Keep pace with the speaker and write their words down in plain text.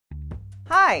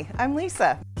Hi, I'm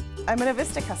Lisa. I'm an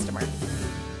Avista customer.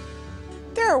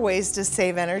 There are ways to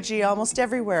save energy almost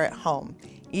everywhere at home,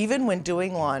 even when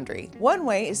doing laundry. One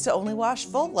way is to only wash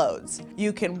full loads.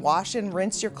 You can wash and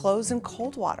rinse your clothes in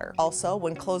cold water. Also,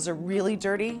 when clothes are really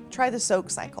dirty, try the soak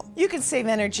cycle. You can save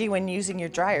energy when using your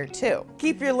dryer too.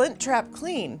 Keep your lint trap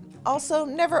clean. Also,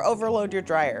 never overload your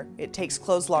dryer. It takes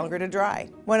clothes longer to dry.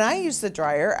 When I use the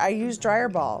dryer, I use dryer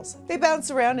balls. They bounce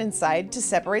around inside to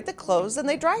separate the clothes and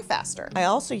they dry faster. I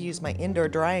also use my indoor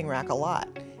drying rack a lot.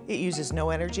 It uses no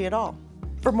energy at all.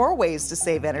 For more ways to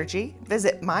save energy,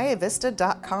 visit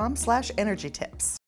myavista.com/energy tips.